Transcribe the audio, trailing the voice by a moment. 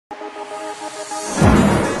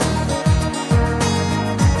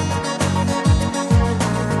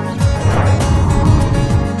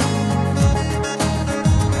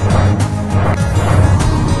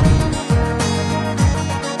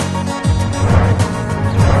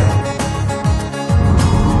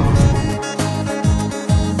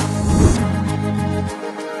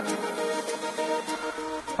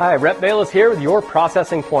Hi, Rep Bayless here with your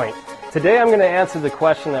Processing Point. Today I'm going to answer the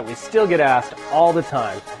question that we still get asked all the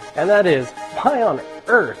time, and that is, why on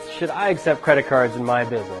earth should I accept credit cards in my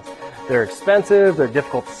business? They're expensive, they're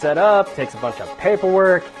difficult to set up, takes a bunch of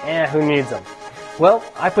paperwork, who needs them? Well,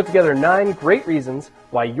 I put together 9 great reasons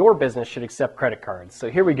why your business should accept credit cards. So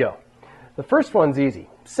here we go. The first one's easy.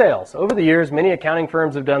 Sales. Over the years, many accounting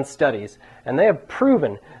firms have done studies, and they have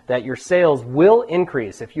proven that your sales will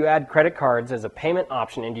increase if you add credit cards as a payment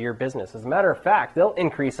option into your business. As a matter of fact, they'll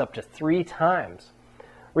increase up to 3 times.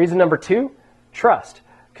 Reason number 2, trust.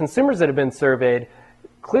 Consumers that have been surveyed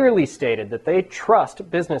clearly stated that they trust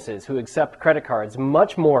businesses who accept credit cards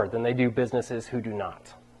much more than they do businesses who do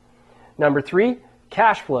not. Number 3,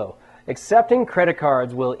 cash flow. Accepting credit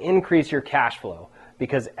cards will increase your cash flow.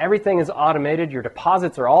 Because everything is automated, your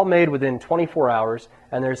deposits are all made within 24 hours,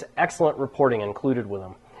 and there's excellent reporting included with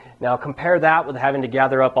them. Now compare that with having to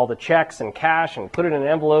gather up all the checks and cash and put it in an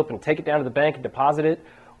envelope and take it down to the bank and deposit it,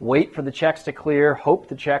 wait for the checks to clear, hope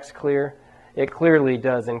the checks clear. It clearly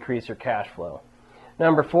does increase your cash flow.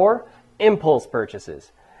 Number 4, impulse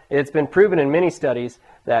purchases. It's been proven in many studies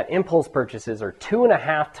that impulse purchases are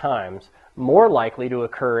 2.5 times more likely to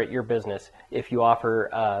occur at your business if you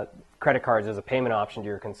offer credit cards as a payment option to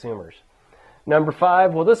your consumers. Number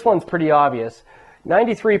 5, well, this one's pretty obvious.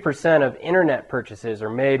 93% of internet purchases are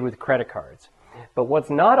made with credit cards. But what's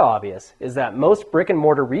not obvious is that most brick and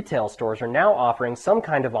mortar retail stores are now offering some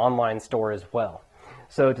kind of online store as well.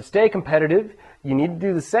 So to stay competitive, you need to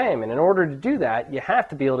do the same. And in order to do that, you have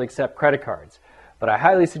to be able to accept credit cards. But I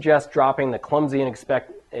highly suggest dropping the clumsy and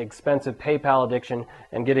expensive PayPal addiction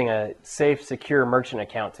and getting a safe, secure merchant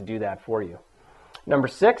account to do that for you. Number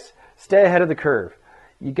 6, stay ahead of the curve.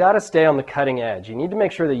 You got to stay on the cutting edge. You need to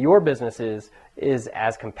make sure that your business is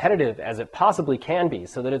as competitive as it possibly can be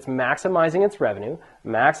so that it's maximizing its revenue,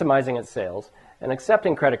 maximizing its sales, and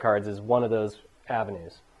accepting credit cards is one of those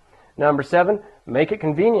avenues. Number 7, make it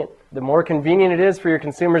convenient. The more convenient it is for your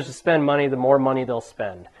consumers to spend money, the more money they'll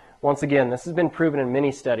spend. Once again, this has been proven in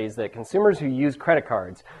many studies that consumers who use credit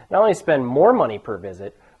cards not only spend more money per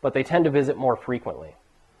visit, but they tend to visit more frequently.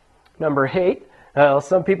 Number 8,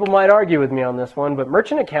 some people might argue with me on this one, but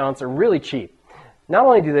merchant accounts are really cheap. Not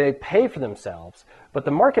only do they pay for themselves, but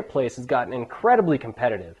the marketplace has gotten incredibly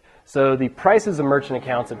competitive. So the prices of merchant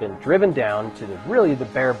accounts have been driven down to really the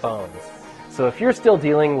bare bones. So if you're still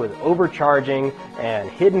dealing with overcharging and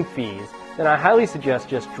hidden fees, then I highly suggest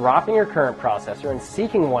just dropping your current processor and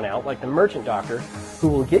seeking one out like the Merchant Doctor, who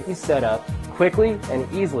will get you set up quickly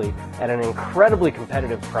and easily at an incredibly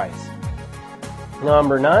competitive price.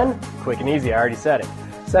 Number 9, quick and easy, I already said it.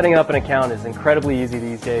 Setting up an account is incredibly easy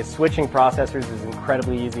these days. Switching processors is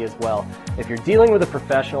incredibly easy as well. If you're dealing with a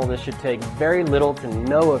professional, this should take very little to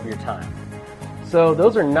no of your time. So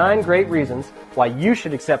those are 9 great reasons why you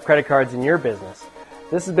should accept credit cards in your business.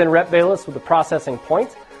 This has been Rep Bayless with the Processing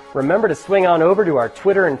Point. Remember to swing on over to our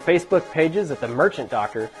Twitter and Facebook pages at The Merchant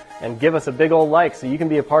Doctor and give us a big old like so you can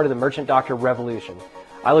be a part of the Merchant Doctor revolution.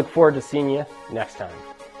 I look forward to seeing you next time.